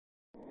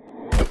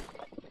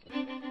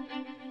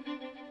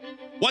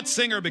What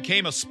singer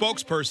became a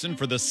spokesperson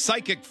for the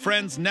Psychic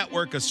Friends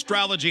Network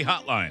astrology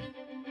hotline?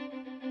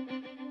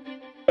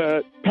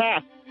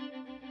 Pass.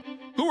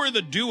 Who are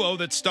the duo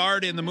that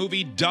starred in the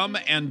movie Dumb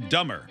and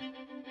Dumber?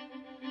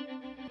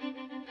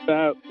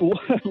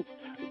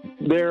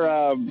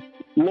 They're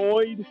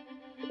Lloyd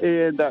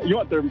and you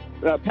want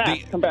their pass.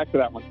 Come back to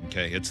that one.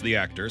 Okay, it's the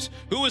actors.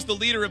 Who was the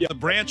leader of the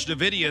Branch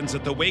Davidians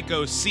at the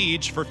Waco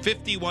siege for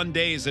 51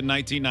 days in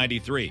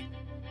 1993?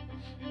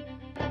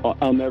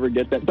 I'll never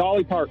get that.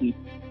 Dolly Parton.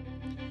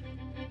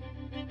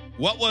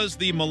 What was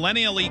the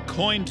millennially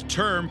coined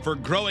term for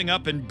growing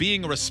up and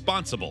being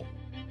responsible?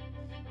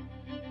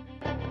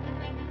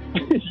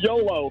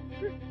 YOLO.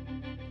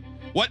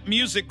 What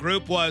music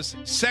group was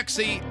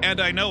Sexy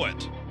and I Know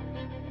It?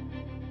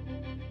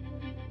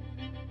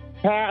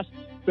 Pass.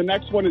 The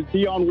next one is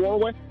Dionne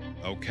Warwick.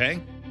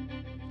 Okay.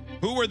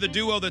 Who were the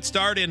duo that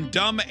starred in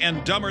Dumb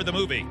and Dumber the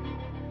movie?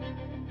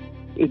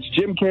 It's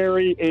Jim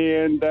Carrey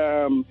and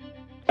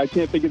I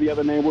can't think of the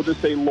other name. We'll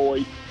just say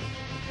Lloyd.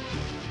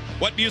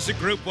 What music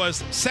group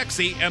was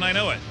Sexy and I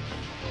Know It?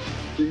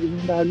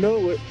 I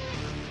know it.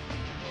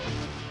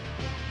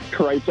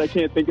 Christ, I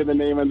can't think of the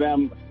name of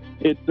them.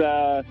 It's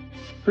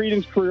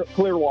Creedence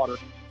Clearwater.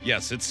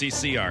 Yes, it's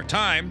CCR.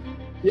 Time.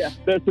 Yeah,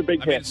 that's a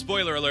big I hit. mean,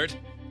 spoiler alert.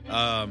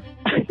 All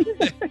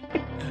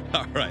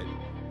right.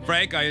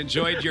 Frank, I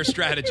enjoyed your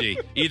strategy.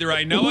 Either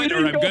I know it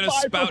or I'm going to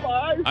spout.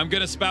 I'm going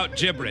to spout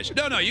gibberish.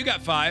 No, you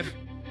got 5.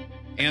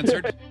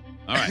 Answered.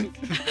 All right.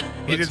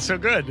 He did so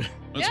good.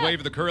 Let's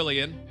wave the curly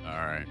in. All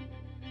right.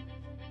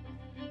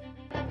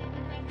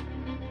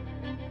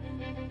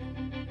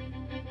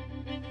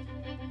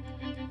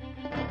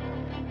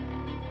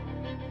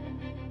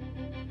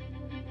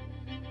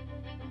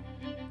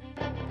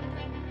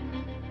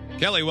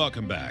 Kelly,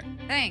 welcome back.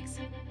 Thanks.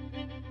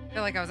 I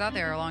feel like I was out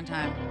there a long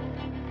time.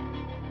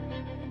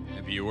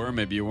 Maybe you were,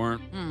 maybe you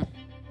weren't. I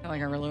feel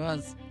like I really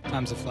was.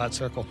 Time's a flat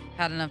circle.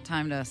 Had enough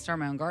time to start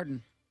my own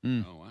garden.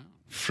 Oh, wow.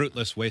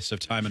 Fruitless waste of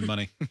time and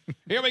money.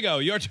 Here we go.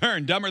 Your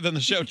turn. Dumber Than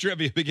the Show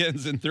trivia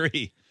begins in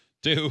 3,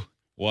 2,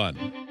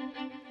 1.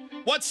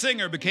 What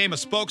singer became a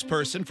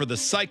spokesperson for the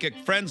Psychic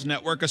Friends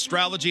Network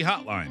astrology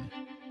hotline?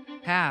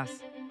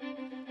 Pass.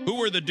 Who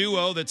were the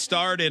duo that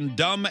starred in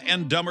Dumb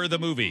and Dumber the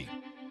movie?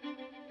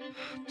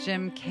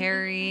 Jim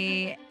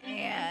Carrey,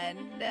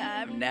 and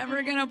I'm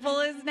never going to pull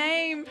his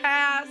name.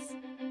 Pass.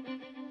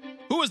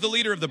 Who was the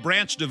leader of the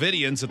Branch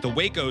Davidians at the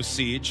Waco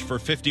siege for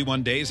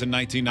 51 days in Oh,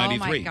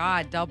 1993? my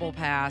God. Double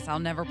pass. I'll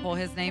never pull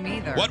his name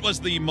either. What was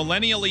the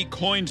millennially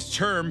coined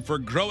term for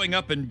growing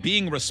up and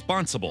being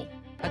responsible?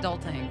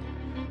 Adulting.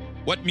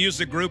 What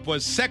music group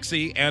was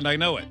Sexy and I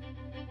Know It?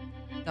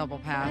 Double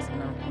pass. I'll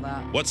never pull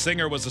that. What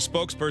singer was a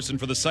spokesperson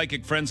for the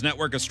Psychic Friends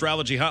Network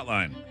astrology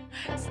hotline?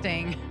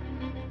 Sting.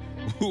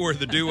 Who were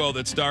the duo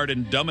that starred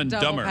in Dumb and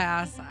Double Dumber?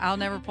 pass. I'll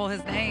never pull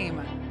his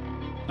name.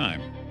 Time.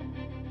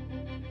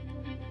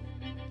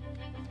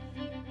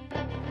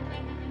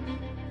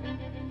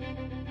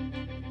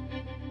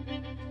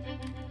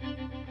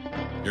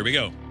 Here we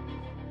go.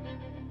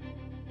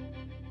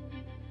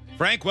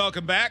 Frank,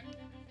 welcome back.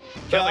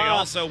 Kelly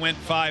also went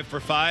 5 for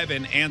 5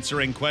 in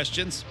answering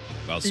questions.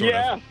 Well, sort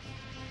of.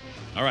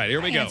 All right,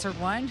 here we go. Answered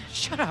one.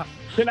 Shut up.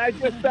 Can I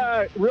just,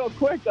 real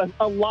quick,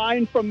 a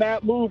line from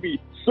that movie?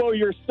 So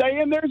you're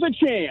saying there's a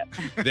chance?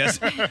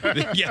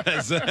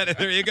 Yes,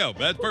 there you go.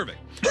 That's perfect.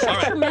 All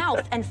Shut your right.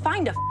 mouth and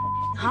find a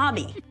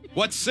hobby.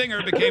 What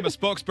singer became a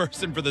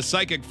spokesperson for the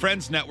Psychic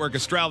Friends Network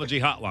astrology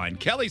hotline?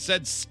 Kelly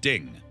said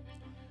Sting.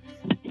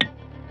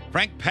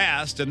 Frank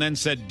passed and then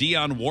said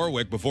Dionne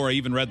Warwick before I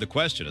even read the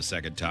question a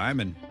second time,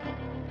 and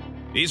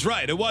he's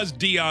right. It was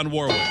Dionne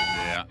Warwick.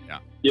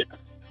 Yeah.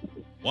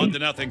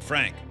 1-0,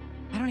 Frank.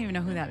 I don't even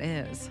know who that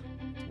is.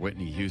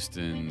 Whitney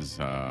Houston's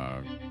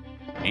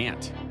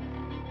aunt.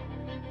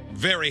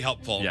 Very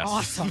helpful. Yes.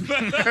 Awesome.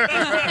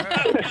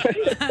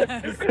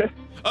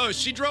 Oh,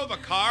 she drove a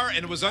car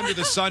and was under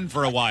the sun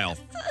for a while.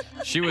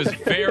 She was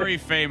very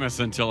famous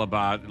until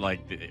about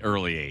like the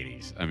early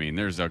 80s. I mean,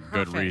 there's a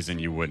good reason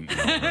you wouldn't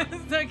know her.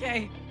 It's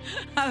okay.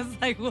 I was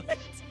like, what?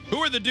 Who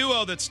are the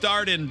duo that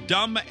starred in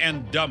Dumb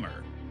and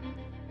Dumber?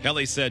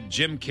 Kelly said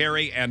Jim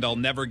Carrey and I'll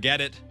Never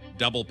Get It.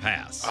 Double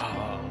pass.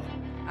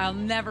 I'll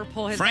never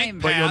pull his Frank name.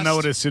 But you'll know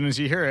it as soon as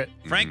you hear it.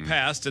 Frank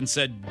passed and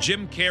said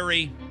Jim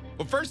Carrey.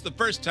 Well, the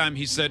first time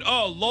he said,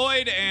 oh,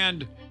 Lloyd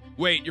and...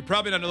 Wait, you're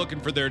probably not looking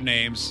for their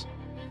names.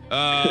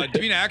 Do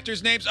you mean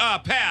actors' names?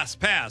 Pass.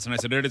 And I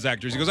said, it is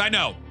actors. He goes, I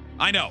know.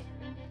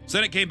 So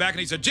then it came back and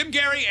he said, Jim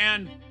Carrey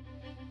and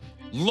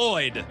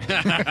Lloyd.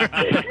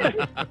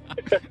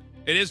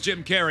 It is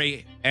Jim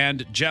Carrey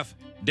and Jeff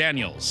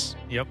Daniels.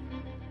 Yep.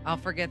 I'll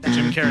forget that.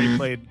 Jim Carrey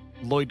played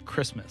Lloyd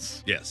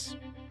Christmas. Yes.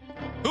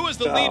 Who was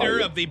the leader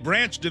of the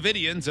Branch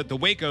Davidians at the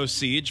Waco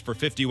siege for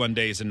 51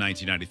 days in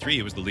 1993?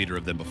 He was the leader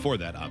of them before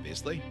that,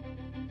 obviously.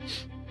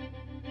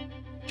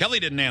 Kelly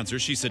didn't answer.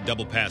 She said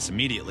double pass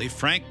immediately.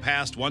 Frank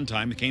passed one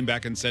time, came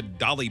back and said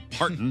Dolly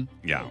Parton.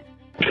 Yeah.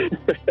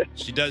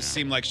 She does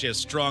seem like she has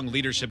strong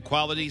leadership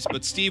qualities,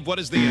 but Steve, what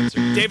is the answer?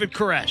 David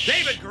Koresh.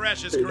 David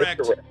Koresh is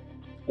correct.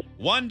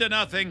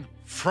 1-0,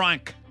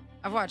 Frank.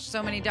 I've watched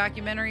so many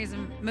documentaries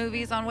and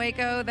movies on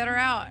Waco that are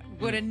out.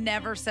 Would have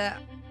never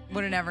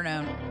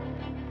known.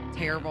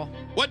 Terrible.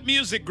 What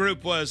music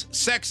group was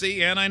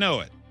sexy and I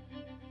know it?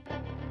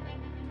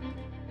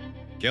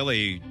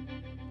 Kelly.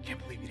 Can't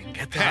believe you didn't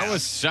get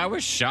Passed. I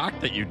was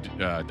shocked that you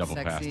double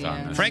Sexy, passed on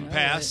yeah. this. Frank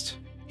passed.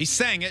 He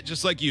sang it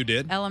just like you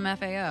did.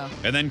 LMFAO.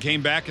 And then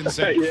came back and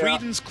said Yeah.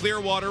 Creedence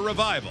Clearwater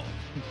Revival.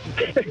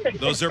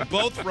 Those are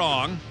both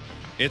wrong.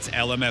 It's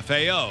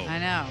LMFAO. I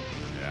know.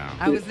 Yeah.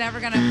 I was never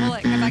going to pull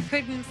it because I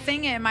couldn't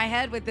sing it in my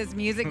head with this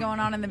music going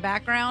on in the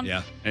background.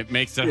 Yeah. It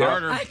makes it Yeah.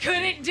 harder. I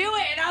couldn't do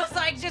it. And I was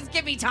like, just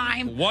give me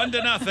time.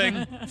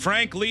 1-0.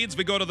 Frank leads.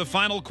 We go to the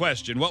final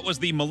question. What was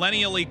the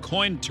millennially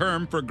coined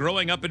term for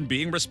growing up and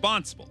being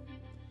responsible?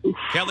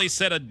 Kelly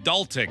said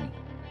adulting.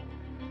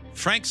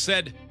 Frank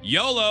said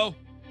YOLO.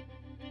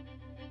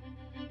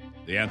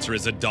 The answer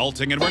is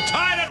adulting, and we're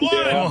tied at 1.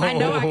 Yeah. I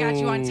know I got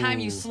you on time,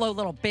 you slow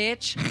little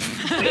bitch.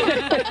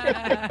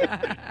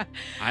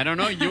 I don't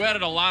know. You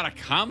added a lot of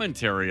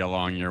commentary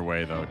along your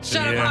way, though. Too.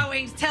 Shut up, Yeah. Hot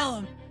Wings. Tell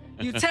him.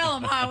 You tell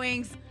him, Hot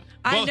Wings.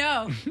 I Both-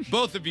 know.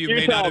 Both of you You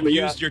may tell not have me,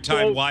 used yeah. your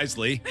time Well-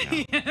 wisely.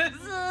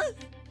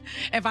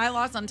 If I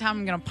lost on time,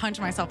 I'm going to punch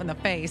myself in the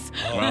face.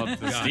 Well,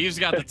 Steve's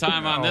got the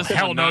time on this.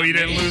 Hell one, no, not you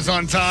didn't me. lose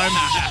on time.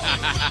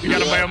 You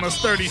got him by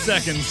almost 30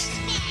 seconds.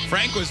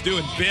 Frank was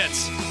doing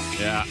bits.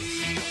 Yeah.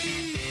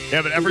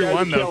 Yeah, but guys are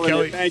everyone though,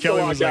 killing it. Thanks a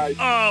Kelly lot, was like, guys.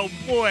 "Oh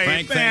boy,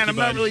 Frank, thank man, you, I'm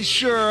not bud. really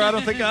sure. I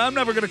don't think I'm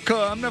never gonna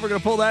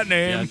pull that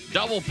Yeah. name."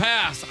 Double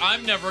pass.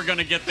 I'm never going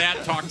to get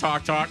that. Talk.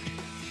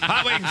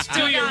 Hot Wings,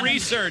 do your got him.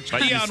 research.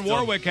 But you Dionne still-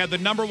 Warwick had the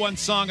 #1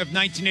 song of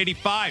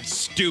 1985.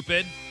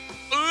 Stupid.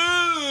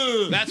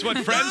 That's what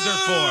friends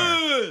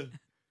are for.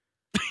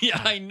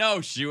 Yeah, I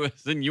know. She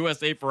was in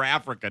USA for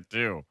Africa,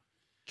 too.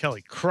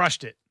 Kelly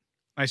crushed it.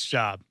 Nice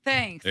job.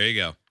 Thanks. There you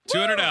go.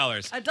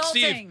 $200. Adulting.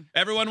 Steve,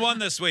 everyone won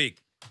this week.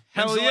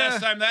 When's Hell the yeah.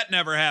 last time that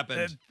never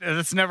happened?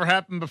 That's never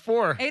happened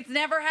before. It's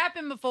never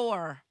happened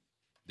before.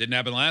 Didn't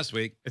happen last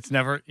week. It's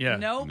never. Yeah.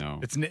 Nope. No.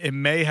 It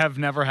may have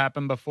never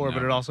happened before, but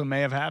Never. it also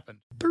may have happened.